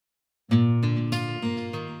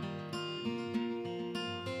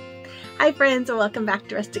Hi friends, and welcome back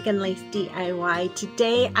to Rustic and Lace DIY.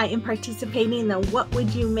 Today I am participating in the What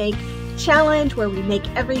Would You Make challenge where we make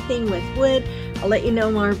everything with wood. I'll let you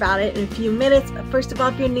know more about it in a few minutes, but first of all,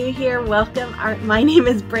 if you're new here, welcome. My name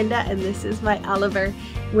is Brenda and this is my Oliver.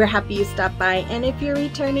 We're happy you stopped by, and if you're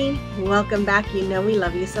returning, welcome back. You know we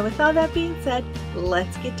love you. So with all that being said,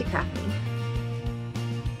 let's get to crafting.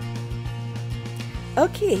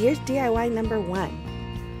 Okay, here's DIY number 1.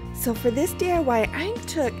 So for this DIY, I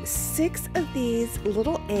took 6 of these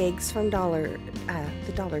little eggs from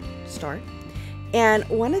the dollar store. And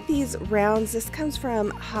one of these rounds, this comes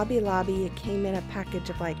from Hobby Lobby. It came in a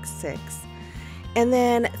package of like 6. And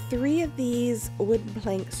then 3 of these wood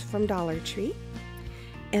planks from Dollar Tree.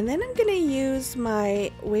 And then I'm going to use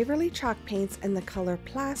my Waverly chalk paints in the color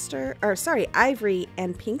Ivory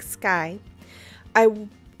and Pink Sky.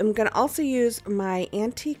 I'm going to also use my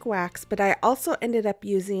antique wax, but I also ended up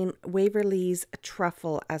using Waverly's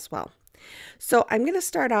Truffle as well. So I'm going to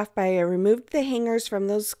start off by I removed the hangers from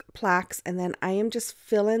those plaques, and then I am just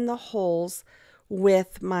filling the holes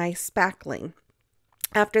with my spackling.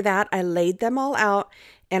 After that, I laid them all out,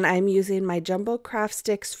 and I'm using my jumbo craft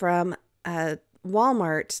sticks from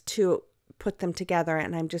Walmart to put them together,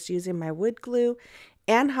 and I'm just using my wood glue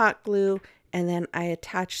and hot glue, and then I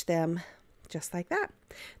attach them just like that.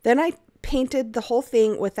 Then I painted the whole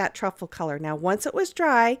thing with that truffle color. Now, once it was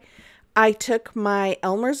dry, I took my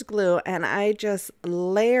Elmer's glue and I just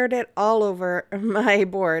layered it all over my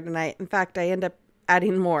board. And in fact, I end up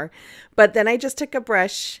adding more. But then I just took a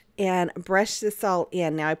brush and brushed this all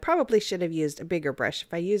in. Now, I probably should have used a bigger brush.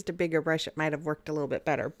 If I used a bigger brush, it might have worked a little bit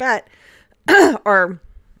better. But, or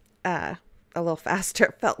a little faster.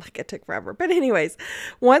 It felt like it took forever. But anyways,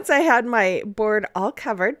 once I had my board all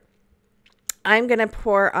covered, I'm going to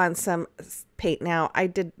pour on some paint. Now,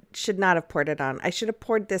 should not have poured it on. I should have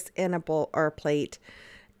poured this in a bowl or a plate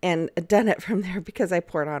and done it from there because I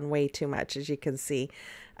poured on way too much, as you can see.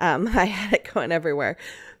 I had it going everywhere.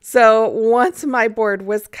 So once my board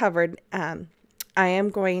was covered, I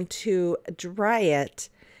am going to dry it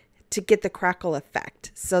to get the crackle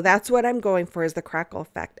effect. So that's what I'm going for, is the crackle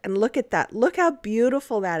effect. And look at that. Look how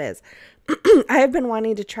beautiful that is. I have been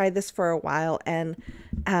wanting to try this for a while, and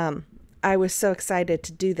I was so excited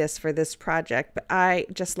to do this for this project, but I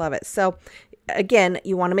just love it. So again,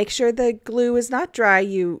 you want to make sure the glue is not dry.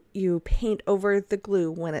 You paint over the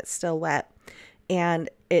glue when it's still wet, and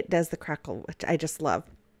it does the crackle, which I just love.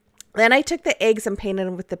 Then I took the eggs and painted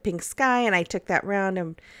them with the Pink Sky, and I took that round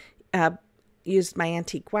and used my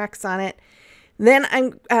antique wax on it. Then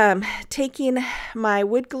I'm taking my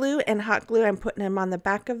wood glue and hot glue. I'm putting them on the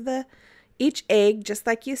back of each egg, just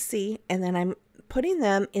like you see, and then I'm putting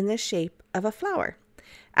them in the shape of a flower.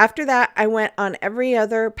 After that, I went on every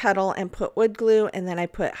other petal and put wood glue, and then I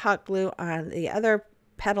put hot glue on the other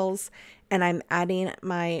petals, and I'm adding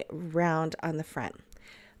my round on the front.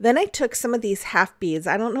 Then I took some of these half beads.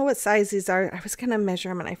 I don't know what size these are. I was going to measure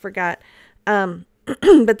them and I forgot.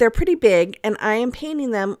 But they're pretty big, and I am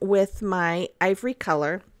painting them with my ivory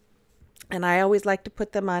color. And I always like to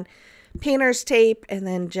put them on painter's tape and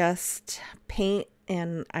then just paint.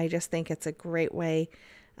 And I just think it's a great way.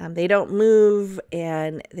 They don't move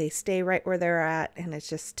and they stay right where they're at. And it's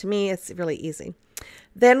just, to me, it's really easy.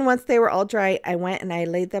 Then once they were all dry, I went and I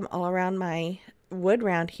laid them all around my wood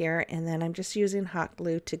round here. And then I'm just using hot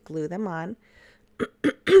glue to glue them on.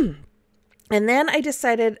 And then I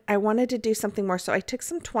decided I wanted to do something more. So I took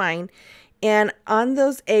some twine, and on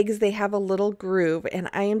those eggs, they have a little groove. And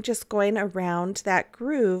I am just going around that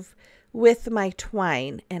groove with my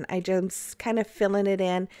twine, and I just kind of filling it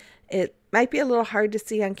in. It might be a little hard to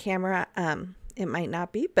see on camera. It might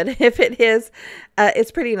not be, but if it is,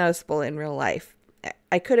 it's pretty noticeable in real life.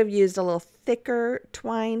 I could have used a little thicker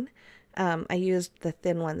twine. I used the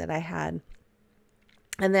thin one that I had.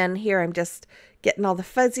 And then here I'm just getting all the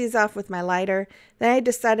fuzzies off with my lighter. Then I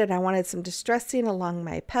decided I wanted some distressing along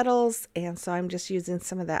my petals, and so I'm just using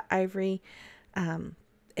some of that ivory.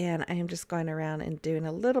 And I am just going around and doing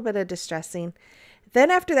a little bit of distressing. Then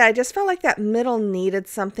after that, I just felt like that middle needed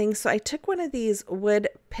something. So I took one of these wood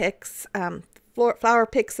picks, flower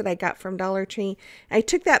picks that I got from Dollar Tree. I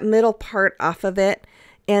took that middle part off of it,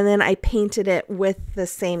 and then I painted it with the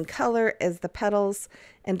same color as the petals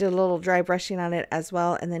and did a little dry brushing on it as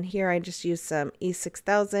well. And then here I just used some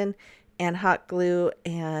E6000 and hot glue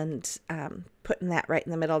and putting that right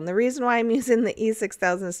in the middle. And the reason why I'm using the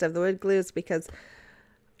E6000 instead of the wood glue is because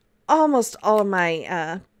almost all of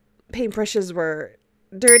my paintbrushes were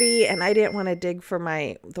dirty, and I didn't want to dig for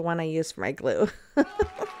the one I used for my glue.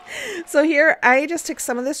 So here, I just took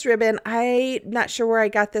some of this ribbon. I'm not sure where I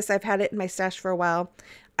got this. I've had it in my stash for a while.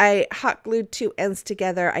 I hot glued two ends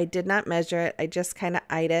together. I did not measure it. I just kind of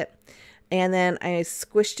eyed it. And then I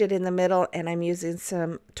squished it in the middle, and I'm using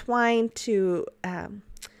some twine to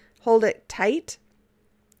hold it tight.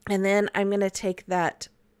 And then I'm going to take that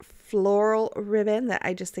floral ribbon that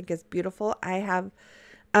I just think is beautiful. I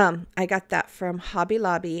got that from Hobby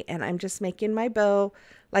Lobby, and I'm just making my bow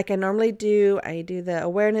like I normally do. I do the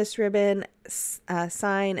awareness ribbon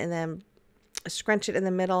sign and then scrunch it in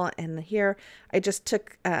the middle. And here I just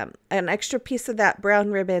took an extra piece of that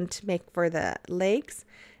brown ribbon to make for the legs.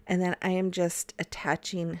 And then I am just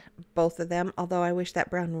attaching both of them. Although I wish that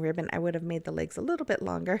brown ribbon, I would have made the legs a little bit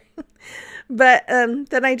longer. But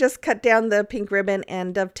then I just cut down the pink ribbon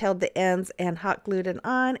and dovetailed the ends and hot glued it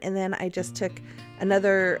on. And then I just took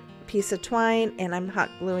another piece of twine and I'm hot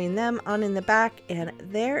gluing them on in the back. And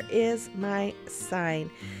there is my sign.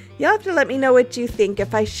 You'll have to let me know what you think.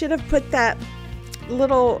 If I should have put that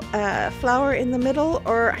little flower in the middle,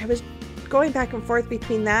 or I was going back and forth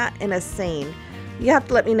between that and a seine. You have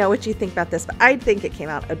to let me know what you think about this, but I think it came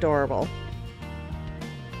out adorable.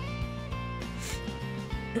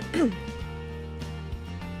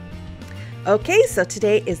 Okay, so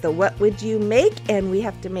today is the What Would You Make? And we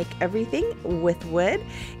have to make everything with wood.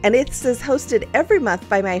 And it says hosted every month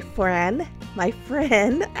by my friend,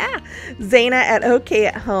 Zana at OK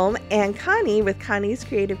at Home, and Connie with Connie's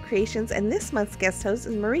Creative Creations. And this month's guest host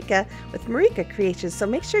is Marika with Marika Creations. So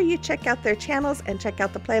make sure you check out their channels and check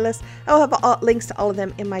out the playlist. I'll have all links to all of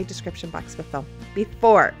them in my description box below.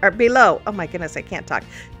 Oh my goodness, I can't talk.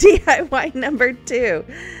 DIY number 2.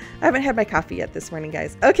 I haven't had my coffee yet this morning,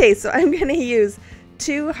 guys. Okay, so I'm going to use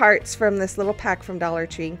 2 hearts from this little pack from Dollar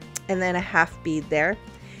Tree and then a half bead there.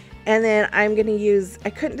 And then I'm going to use,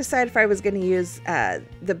 I couldn't decide if I was going to use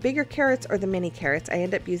the bigger carrots or the mini carrots. I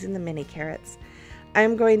end up using the mini carrots.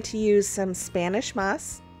 I'm going to use some Spanish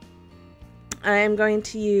moss. I'm going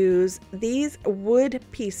to use these wood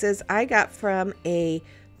pieces I got from a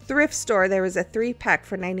thrift store. There was a 3-pack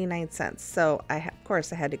for 99 cents. So of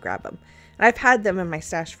course I had to grab them. I've had them in my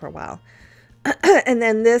stash for a while. And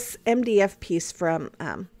then this MDF piece from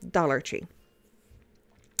Dollar Tree.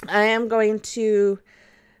 I am going to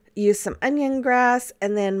use some onion grass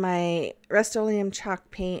and then my Rustoleum chalk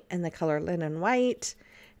paint and the color linen white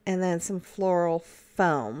and then some floral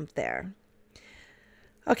foam there.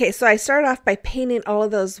 Okay, so I started off by painting all of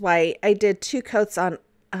those white. I did 2 coats on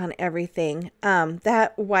everything.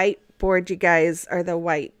 That white board, you guys, or the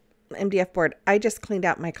white MDF board, I just cleaned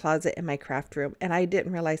out my closet in my craft room and I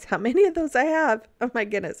didn't realize how many of those I have. Oh my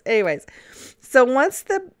goodness. Anyways, so once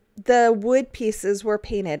the wood pieces were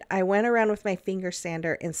painted, I went around with my finger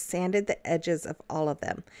sander and sanded the edges of all of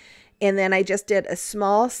them. And then I just did a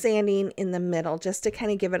small sanding in the middle just to kind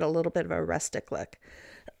of give it a little bit of a rustic look.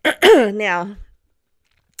 Now,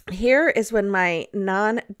 here is when my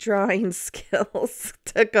non-drawing skills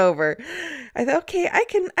took over. I thought, okay,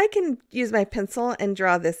 I can use my pencil and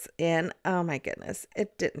draw this in. Oh my goodness,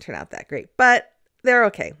 it didn't turn out that great, but they're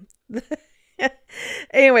okay.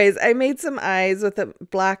 Anyways, I made some eyes with a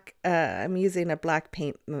black, I'm using a black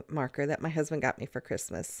paint marker that my husband got me for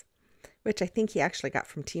Christmas, which I think he actually got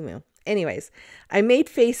from Temu. Anyways, I made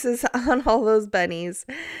faces on all those bunnies.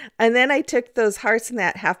 And then I took those hearts and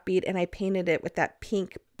that half bead and I painted it with that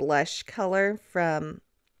pink blush color from,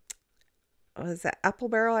 what was that, Apple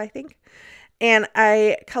Barrel, I think. And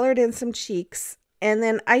I colored in some cheeks. And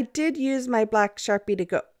then I did use my black Sharpie to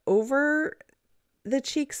go over the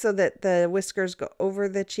cheeks so that the whiskers go over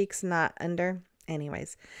the cheeks, not under.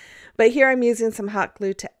 Anyways, but here I'm using some hot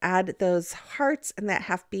glue to add those hearts and that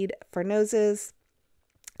half bead for noses.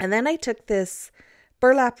 And then I took this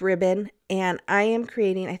burlap ribbon and I am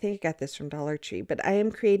creating, I think I got this from Dollar Tree, but I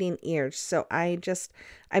am creating ears. So I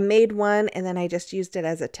made one and then I just used it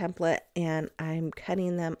as a template and I'm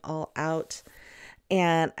cutting them all out.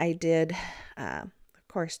 And I did, of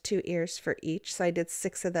course, 2 ears for each. So I did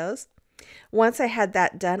 6 of those. Once I had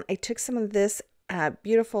that done, I took some of this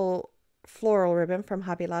beautiful floral ribbon from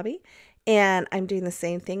Hobby Lobby and I'm doing the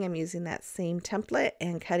same thing. I'm using that same template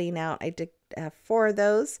and cutting out, I did 4 of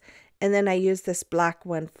those. And then I used this black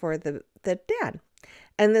one for the dad.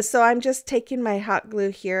 And so I'm just taking my hot glue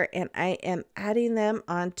here and I am adding them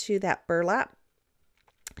onto that burlap.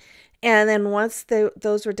 And then once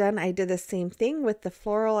those were done, I did the same thing with the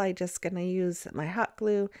floral. I just going to use my hot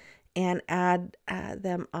glue and add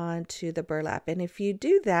them onto the burlap. And if you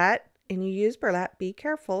do that and you use burlap, be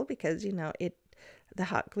careful because, you know, the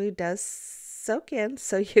hot glue does soak in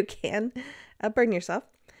so you can burn yourself.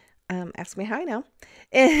 Ask me how I know.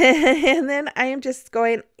 And then I am just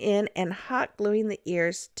going in and hot gluing the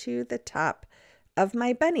ears to the top of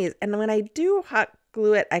my bunnies. And when I do hot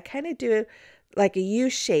glue it, I kind of do like a U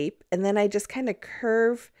shape, and then I just kind of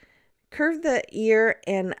curve the ear,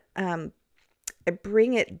 and I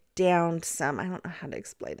bring it down some. I don't know how to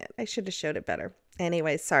explain it. I should have showed it better.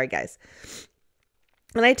 Anyway, sorry guys.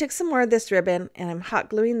 And I took some more of this ribbon, and I'm hot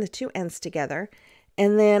gluing the two ends together.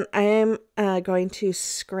 And then I am going to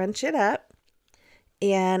scrunch it up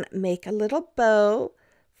and make a little bow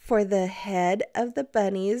for the head of the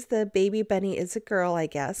bunnies. The baby bunny is a girl, I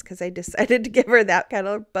guess, because I decided to give her that kind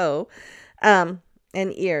of bow and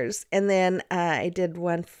ears. And then I did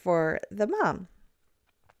one for the mom.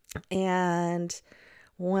 And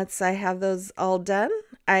once I have those all done,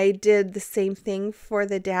 I did the same thing for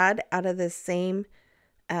the dad out of the same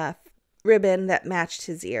ribbon that matched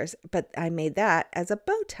his ears, but I made that as a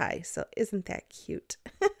bow tie. So isn't that cute?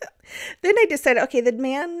 Then I decided, okay, the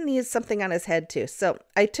man needs something on his head too. So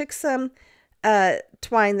I took some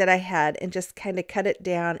twine that I had and just kind of cut it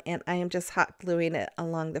down, and I am just hot gluing it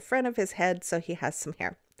along the front of his head so he has some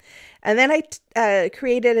hair. And then I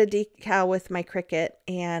created a decal with my Cricut,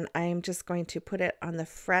 and I'm just going to put it on the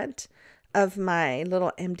front of my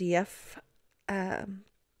little MDF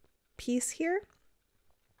piece here.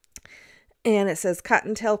 And it says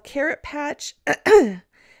Cottontail Carrot Patch.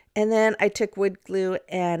 And then I took wood glue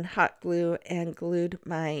and hot glue and glued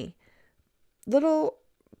my little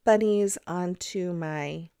bunnies onto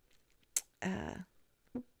my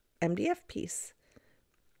MDF piece.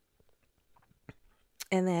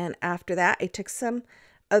 And then after that, I took some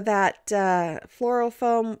of that floral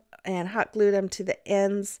foam and hot glued them to the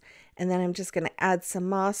ends. And then I'm just going to add some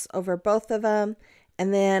moss over both of them.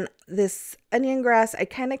 And then this onion grass, I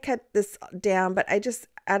kind of cut this down, but I just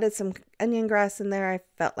added some onion grass in there. I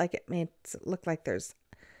felt like it made it look like there's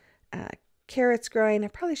carrots growing. I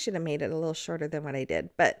probably should have made it a little shorter than what I did,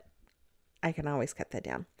 but I can always cut that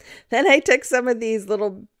down. Then I took some of these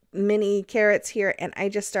little mini carrots here, and I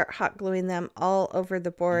just start hot gluing them all over the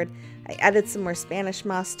board. I added some more Spanish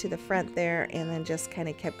moss to the front there, and then just kind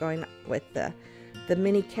of kept going with the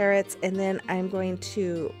mini carrots. And then I'm going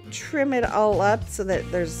to trim it all up so that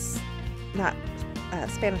there's not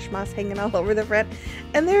Spanish moss hanging all over the front.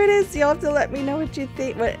 And there it is. You'll have to let me know what you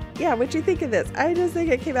think. What you think of this. I just think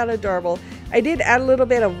it came out adorable. I did add a little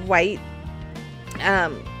bit of white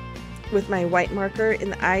with my white marker in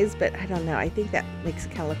the eyes, but I don't know. I think that makes it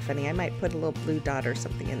kind of look funny. I might put a little blue dot or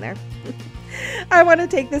something in there. I want to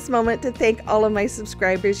take this moment to thank all of my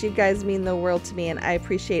subscribers. You guys mean the world to me, and I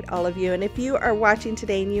appreciate all of you. And if you are watching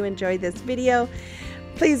today and you enjoyed this video,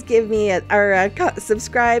 please give me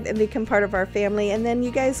subscribe and become part of our family. And then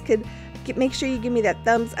you guys could make sure you give me that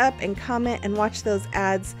thumbs up and comment and watch those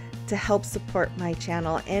ads to help support my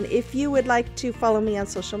channel. And if you would like to follow me on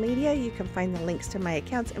social media, you can find the links to my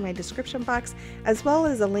accounts in my description box, as well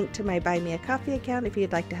as a link to my Buy Me a Coffee account if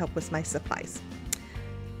you'd like to help with my supplies.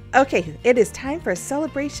 Okay, it is time for a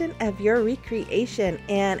celebration of your recreation.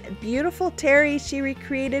 And beautiful Terry, she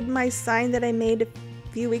recreated my sign that I made a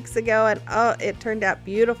few weeks ago, and oh, it turned out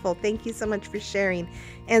beautiful. Thank you so much for sharing.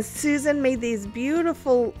 And Susan made these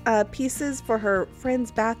beautiful pieces for her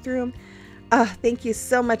friend's bathroom. Thank you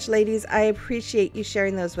so much, ladies. I appreciate you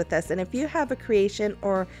sharing those with us. And if you have a creation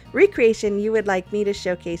or recreation you would like me to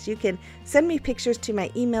showcase, you can send me pictures to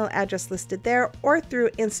my email address listed there, or through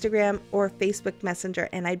Instagram or Facebook Messenger,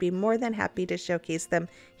 and I'd be more than happy to showcase them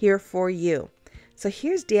here for you. So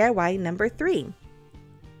here's DIY number 3.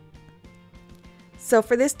 So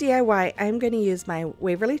for this DIY, I'm going to use my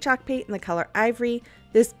Waverly chalk paint in the color Ivory,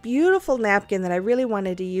 this beautiful napkin that I really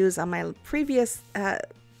wanted to use on my previous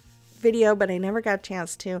video, but I never got a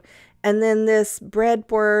chance to. And then this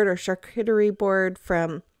breadboard or charcuterie board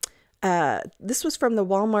from, this was from the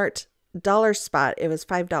Walmart dollar spot. It was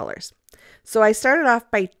 $5. So I started off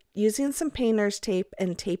by using some painter's tape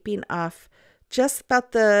and taping off just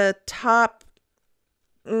about the top,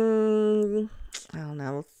 I don't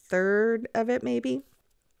know, third of it maybe.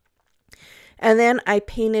 And then I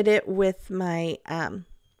painted it with my,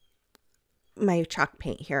 my chalk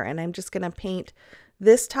paint here. And I'm just going to paint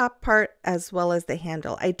this top part as well as the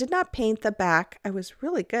handle. I did not paint the back. I was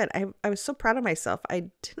really good. I was so proud of myself. I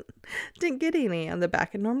didn't get any on the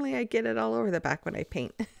back, and normally I get it all over the back when I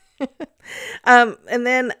paint. And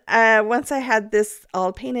then once I had this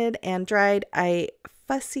all painted and dried, I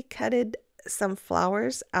fussy cutted some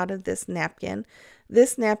flowers out of this napkin.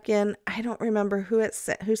 This napkin, I don't remember who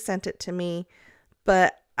sent it to me,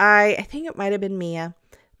 but I think it might have been Mia.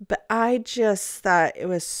 But I just thought it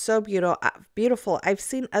was so beautiful. I've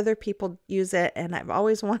seen other people use it, and I've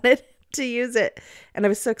always wanted to use it. And I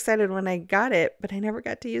was so excited when I got it, but I never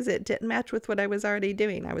got to use it. It didn't match with what I was already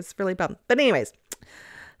doing. I was really bummed. But anyways,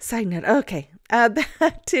 side note. Okay.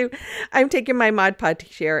 Back to, I'm taking my Mod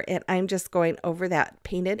Podge here and I'm just going over that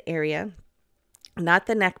painted area, not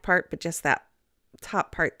the neck part, but just that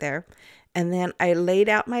top part there. And then I laid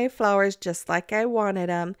out my flowers just like I wanted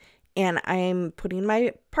them. And I'm putting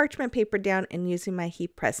my parchment paper down and using my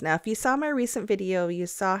heat press. Now, if you saw my recent video, you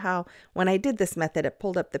saw how when I did this method, it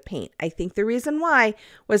pulled up the paint. I think the reason why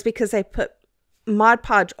was because I put Mod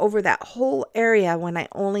Podge over that whole area when I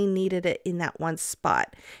only needed it in that one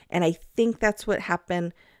spot. And I think that's what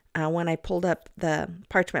happened when I pulled up the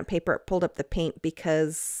parchment paper. It pulled up the paint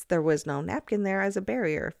because there was no napkin there as a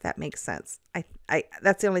barrier, if that makes sense.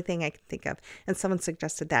 That's the only thing I can think of. And someone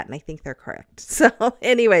suggested that, and I think they're correct. So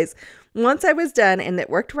anyways, once I was done, and it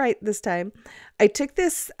worked right this time, I took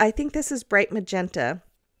this, I think this is bright magenta,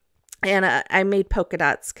 and I made polka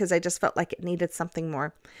dots because I just felt like it needed something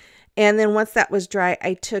more. And then once that was dry,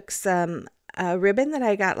 I took some ribbon that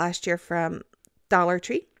I got last year from Dollar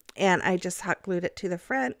Tree, and I just hot glued it to the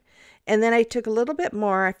front. And then I took a little bit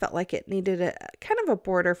more. I felt like it needed a kind of a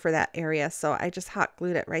border for that area, so I just hot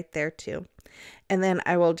glued it right there too. And then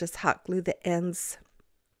I will just hot glue the ends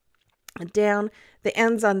down. The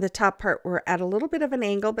ends on the top part were at a little bit of an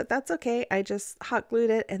angle, but that's okay. I just hot glued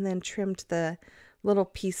it and then trimmed the little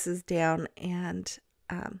pieces down, and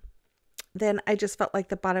then I just felt like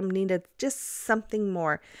the bottom needed just something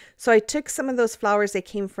more. So I took some of those flowers. They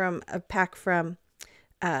came from a pack from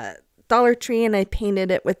Dollar Tree, and I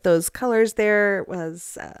painted it with those colors. There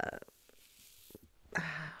was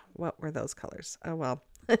what were those colors? Oh well,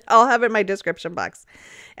 I'll have it in my description box.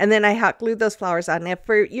 And then I hot glued those flowers on. If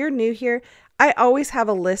you're new here, I always have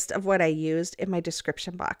a list of what I used in my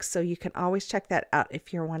description box, so you can always check that out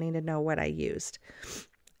if you're wanting to know what I used.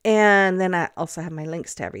 And then I also have my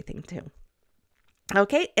links to everything too.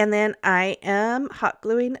 Okay, and then I am hot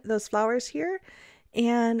gluing those flowers here.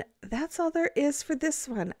 And that's all there is for this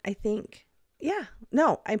one, I think. Yeah,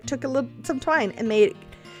 no, I took some twine and made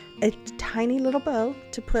a tiny little bow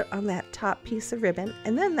to put on that top piece of ribbon.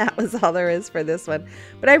 And then that was all there is for this one.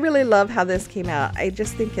 But I really love how this came out. I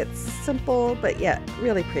just think it's simple, but yet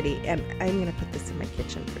really pretty. And I'm going to put this in my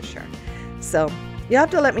kitchen for sure. So you'll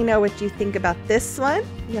have to let me know what you think about this one.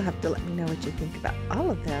 You'll have to let me know what you think about all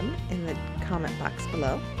of them in the comment box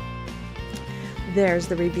below. There's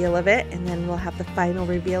the reveal of it, and then we'll have the final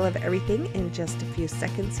reveal of everything in just a few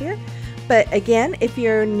seconds here. But again, if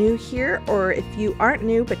you're new here, or if you aren't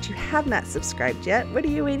new but you have not subscribed yet, what are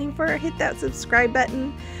you waiting for? Hit that subscribe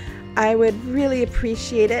button. I would really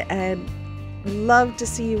appreciate it, and I'd love to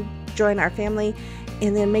see you join our family.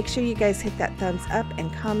 And then make sure you guys hit that thumbs up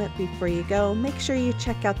and comment before you go. Make sure you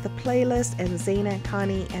check out the playlist and Zana,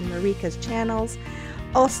 Connie, and Marika's channels.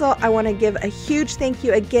 Also, I want to give a huge thank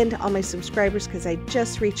you again to all my subscribers because I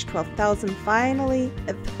just reached 12,000 finally.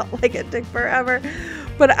 It felt like it took forever,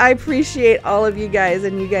 but I appreciate all of you guys,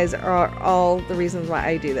 and you guys are all the reasons why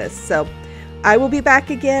I do this. So I will be back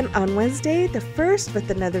again on Wednesday, the 1st,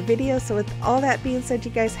 with another video. So with all that being said,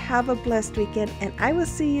 you guys have a blessed weekend, and I will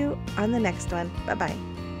see you on the next one. Bye-bye.